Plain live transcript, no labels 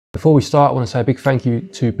Before we start, I want to say a big thank you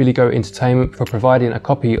to Billy Goat Entertainment for providing a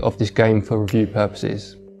copy of this game for review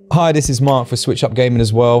purposes. Hi, this is Mark for Switch Up Gaming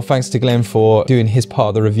as well. Thanks to Glenn for doing his part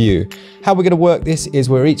of the review. How we're going to work this is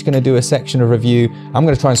we're each going to do a section of review. I'm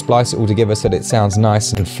going to try and splice it all together so that it sounds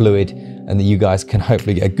nice and fluid, and that you guys can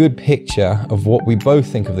hopefully get a good picture of what we both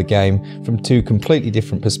think of the game from two completely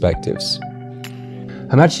different perspectives.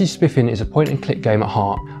 Majesty Spiffing is a point-and-click game at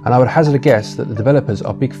heart, and I would hazard a guess that the developers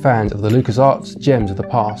are big fans of the LucasArts gems of the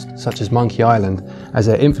past, such as Monkey Island, as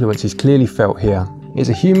their influence is clearly felt here. It's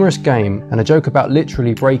a humorous game, and a joke about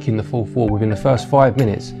literally breaking the fourth wall within the first 5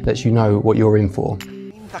 minutes lets you know what you're in for.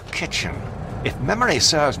 The kitchen. If memory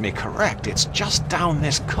serves me correct, it's just down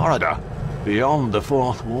this corridor, beyond the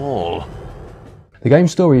fourth wall. The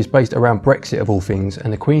game's story is based around Brexit of all things,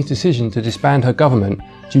 and the Queen's decision to disband her government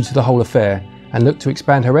due to the whole affair, and look to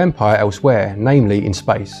expand her empire elsewhere, namely in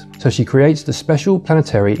space. So she creates the Special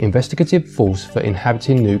Planetary Investigative Force for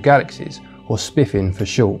Inhabiting New Galaxies, or Spiffing for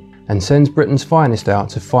short, and sends Britain's finest out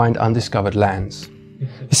to find undiscovered lands.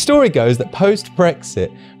 The story goes that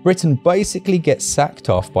post-Brexit, Britain basically gets sacked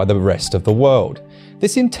off by the rest of the world.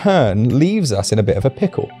 This in turn leaves us in a bit of a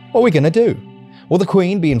pickle. What are we going to do? Well, the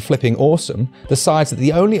Queen, being flipping awesome, decides that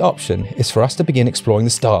the only option is for us to begin exploring the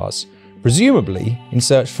stars, presumably in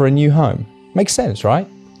search for a new home. Makes sense, right?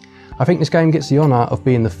 I think this game gets the honour of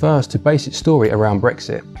being the first to base its story around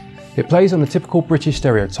Brexit. It plays on the typical British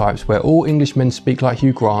stereotypes where all Englishmen speak like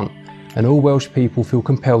Hugh Grant and all Welsh people feel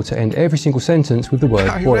compelled to end every single sentence with the word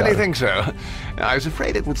boyo. You really think so? I was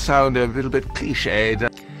afraid it would sound a little bit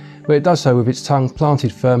cliched. But it does so with its tongue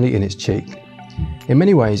planted firmly in its cheek. In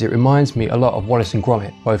many ways it reminds me a lot of Wallace and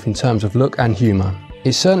Gromit, both in terms of look and humour.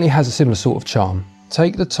 It certainly has a similar sort of charm.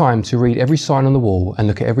 Take the time to read every sign on the wall and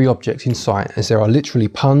look at every object in sight, as there are literally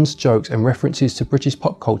puns, jokes and references to British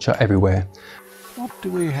pop culture everywhere. What do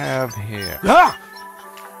we have here? Ah!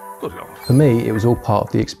 Good Lord. For me, it was all part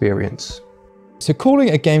of the experience. So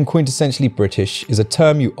calling a game quintessentially British is a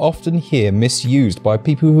term you often hear misused by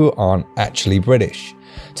people who aren't actually British.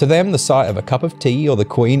 To them, the sight of a cup of tea or the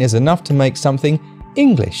Queen is enough to make something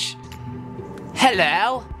English.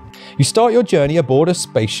 Hello? You start your journey aboard a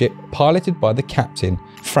spaceship piloted by the captain,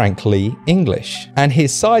 Frank Lee English, and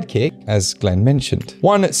his sidekick, as Glenn mentioned.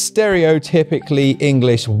 One stereotypically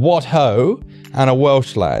English what-ho and a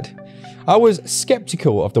Welsh lad. I was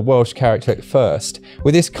sceptical of the Welsh character at first,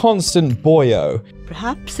 with his constant boyo.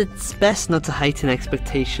 Perhaps it's best not to heighten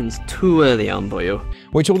expectations too early on, boyo.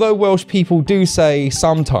 Which, although Welsh people do say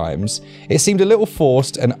sometimes, it seemed a little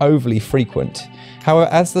forced and overly frequent.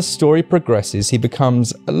 However, as the story progresses, he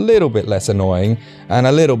becomes a little bit less annoying and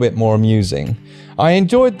a little bit more amusing. I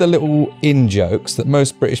enjoyed the little in-jokes that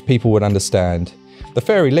most British people would understand. The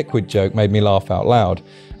fairy liquid joke made me laugh out loud.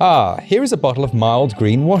 Ah, here is a bottle of mild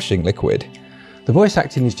green washing liquid. The voice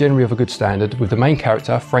acting is generally of a good standard, with the main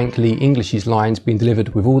character, Frank Lee English's lines being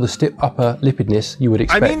delivered with all the stiff upper lippedness you would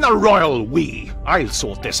expect. I mean the royal we. I'll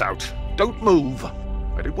sort this out. Don't move.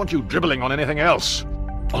 I don't want you dribbling on anything else.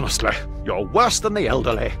 Honestly, you're worse than the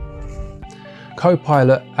elderly.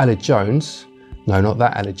 Co-pilot Aled Jones, no, not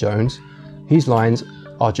that Aled Jones, his lines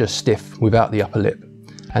are just stiff without the upper lip,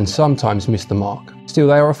 and sometimes miss the mark. Still,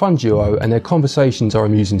 they are a fun duo and their conversations are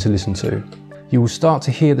amusing to listen to. You will start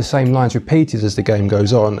to hear the same lines repeated as the game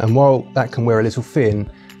goes on, and while that can wear a little thin,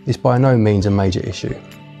 it's by no means a major issue.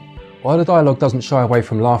 While the dialogue doesn't shy away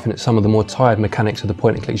from laughing at some of the more tired mechanics of the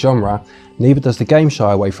point-and-click genre, neither does the game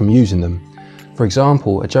shy away from using them. For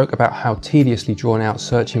example, a joke about how tediously drawn out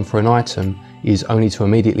searching for an item is only to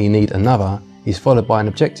immediately need another is followed by an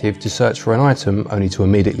objective to search for an item only to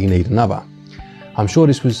immediately need another. I'm sure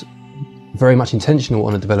this was very much intentional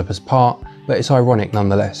on the developer's part, but it's ironic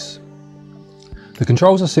nonetheless. The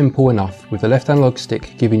controls are simple enough, with the left analog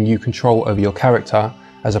stick giving you control over your character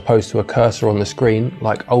as opposed to a cursor on the screen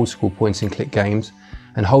like old school point and click games,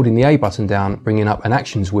 and holding the A button down bringing up an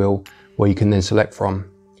actions wheel where you can then select from.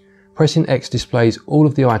 Pressing X displays all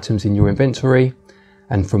of the items in your inventory,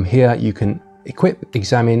 and from here you can equip,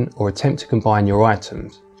 examine or attempt to combine your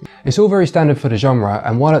items. It's all very standard for the genre,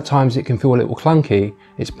 and while at times it can feel a little clunky,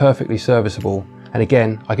 it's perfectly serviceable, and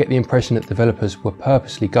again I get the impression that developers were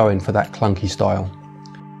purposely going for that clunky style.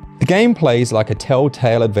 The game plays like a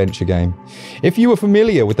telltale adventure game. If you are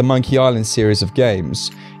familiar with the Monkey Island series of games,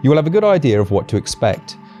 you will have a good idea of what to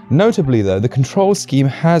expect. Notably though, the control scheme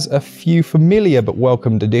has a few familiar but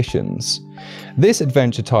welcomed additions. This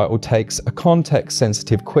adventure title takes a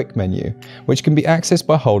context-sensitive quick menu, which can be accessed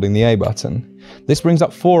by holding the A button. This brings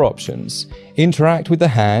up 4 options: interact with the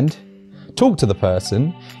hand, talk to the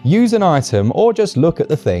person, use an item, or just look at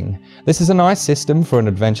the thing. This is a nice system for an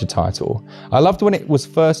adventure title. I loved when it was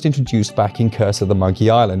first introduced back in Curse of the Monkey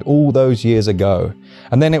Island all those years ago,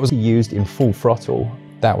 and then it was used in Full Throttle.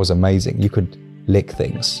 That was amazing. You could lick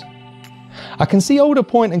things. I can see older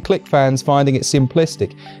point and click fans finding it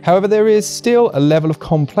simplistic. However, there is still a level of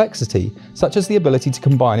complexity, such as the ability to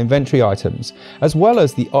combine inventory items, as well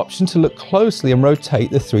as the option to look closely and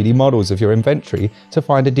rotate the 3D models of your inventory to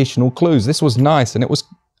find additional clues. This was nice, and it was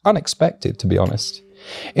unexpected, to be honest.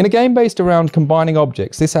 In a game based around combining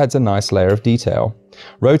objects, this adds a nice layer of detail.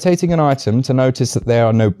 Rotating an item to notice that there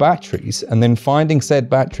are no batteries, and then finding said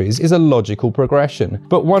batteries, is a logical progression,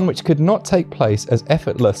 but one which could not take place as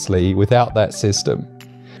effortlessly without that system.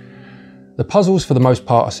 The puzzles for the most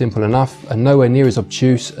part are simple enough and nowhere near as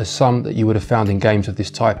obtuse as some that you would have found in games of this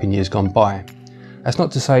type in years gone by. That's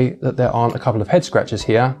not to say that there aren't a couple of head scratchers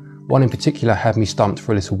here. One in particular had me stumped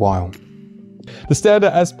for a little while. The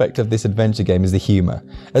standout aspect of this adventure game is the humour.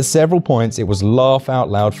 At several points it was laugh out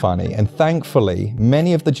loud funny, and thankfully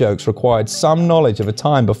many of the jokes required some knowledge of a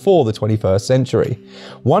time before the 21st century.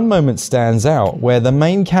 One moment stands out where the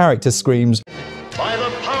main character screams, "By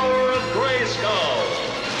the power of Grayskull!"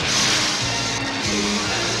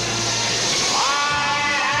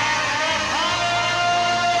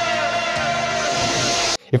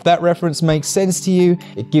 If that reference makes sense to you,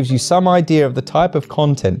 it gives you some idea of the type of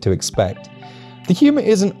content to expect. The humour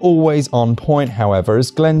isn't always on point, however, as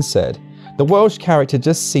Glen said. The Welsh character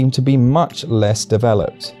just seemed to be much less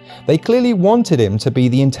developed. They clearly wanted him to be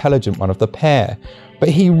the intelligent one of the pair, but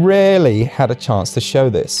he rarely had a chance to show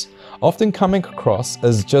this, often coming across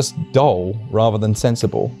as just dull rather than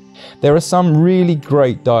sensible. There are some really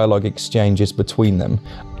great dialogue exchanges between them.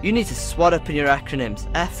 You need to swat up in your acronyms,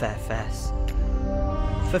 FFS,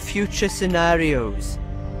 for future scenarios.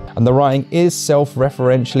 And the writing is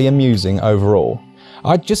self-referentially amusing overall.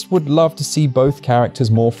 I just would love to see both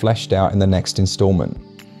characters more fleshed out in the next instalment.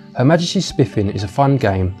 Her Majesty's Spiffing is a fun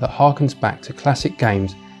game that harkens back to classic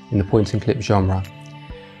games in the point and click genre.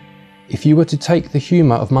 If you were to take the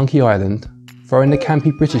humour of Monkey Island, throw in the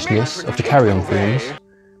campy Britishness of the Carry On films,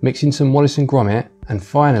 mix in some Wallace and Gromit, and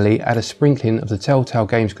finally add a sprinkling of the Telltale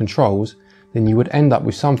Games controls, then you would end up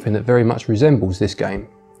with something that very much resembles this game.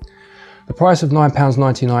 The price of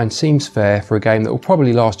 £9.99 seems fair for a game that will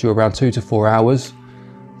probably last you around 2 to 4 hours,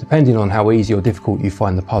 depending on how easy or difficult you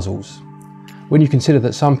find the puzzles. When you consider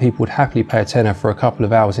that some people would happily pay a tenner for a couple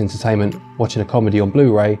of hours entertainment watching a comedy on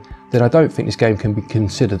Blu-ray, then I don't think this game can be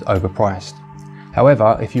considered overpriced.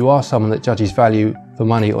 However, if you are someone that judges value for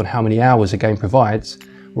money on how many hours a game provides,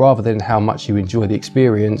 rather than how much you enjoy the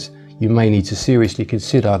experience, you may need to seriously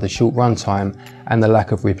consider the short runtime and the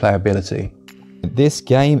lack of replayability. This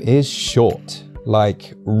game is short,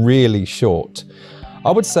 like really short. I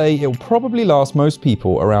would say it will probably last most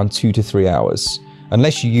people around 2 to 3 hours,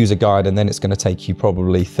 unless you use a guide, and then it's going to take you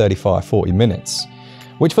probably 35-40 minutes,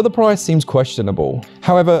 which for the price seems questionable.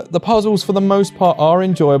 However, the puzzles for the most part are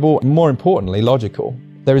enjoyable and more importantly logical.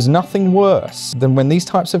 There is nothing worse than when these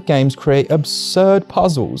types of games create absurd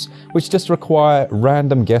puzzles which just require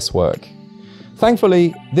random guesswork.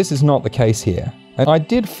 Thankfully, this is not the case here. And I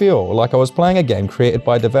did feel like I was playing a game created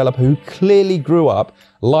by a developer who clearly grew up,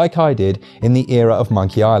 like I did, in the era of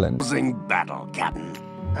Monkey Island. Battle, Captain.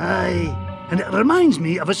 Aye, and it reminds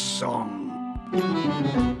me of a song.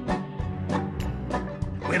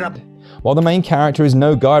 While the main character is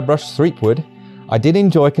no Guybrush Threepwood, I did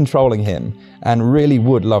enjoy controlling him and really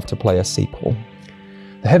would love to play a sequel.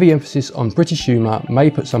 The heavy emphasis on British humour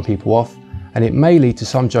may put some people off, and it may lead to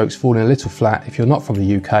some jokes falling a little flat if you're not from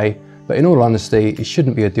the UK, but in all honesty, it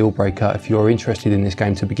shouldn't be a deal breaker if you're interested in this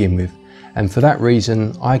game to begin with. And for that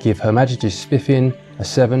reason, I give Her Majesty's Spiffing a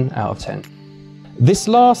 7 out of 10. This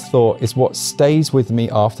last thought is what stays with me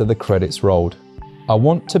after the credits rolled. I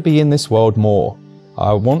want to be in this world more.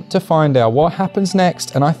 I want to find out what happens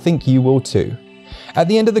next, and I think you will too. At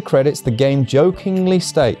the end of the credits, the game jokingly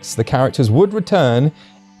states the characters would return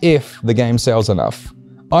if the game sells enough.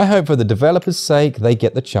 I hope for the developers' sake they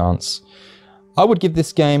get the chance. I would give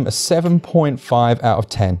this game a 7.5 out of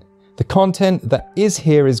 10. The content that is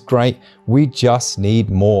here is great, we just need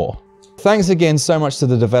more. Thanks again so much to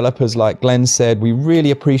the developers. Like Glen said, we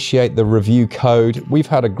really appreciate the review code. We've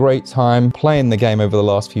had a great time playing the game over the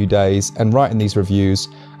last few days and writing these reviews,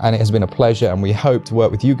 and it has been a pleasure, and we hope to work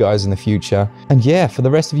with you guys in the future. And yeah, for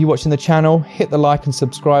the rest of you watching the channel, hit the like and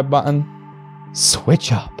subscribe button.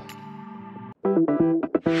 Switch up.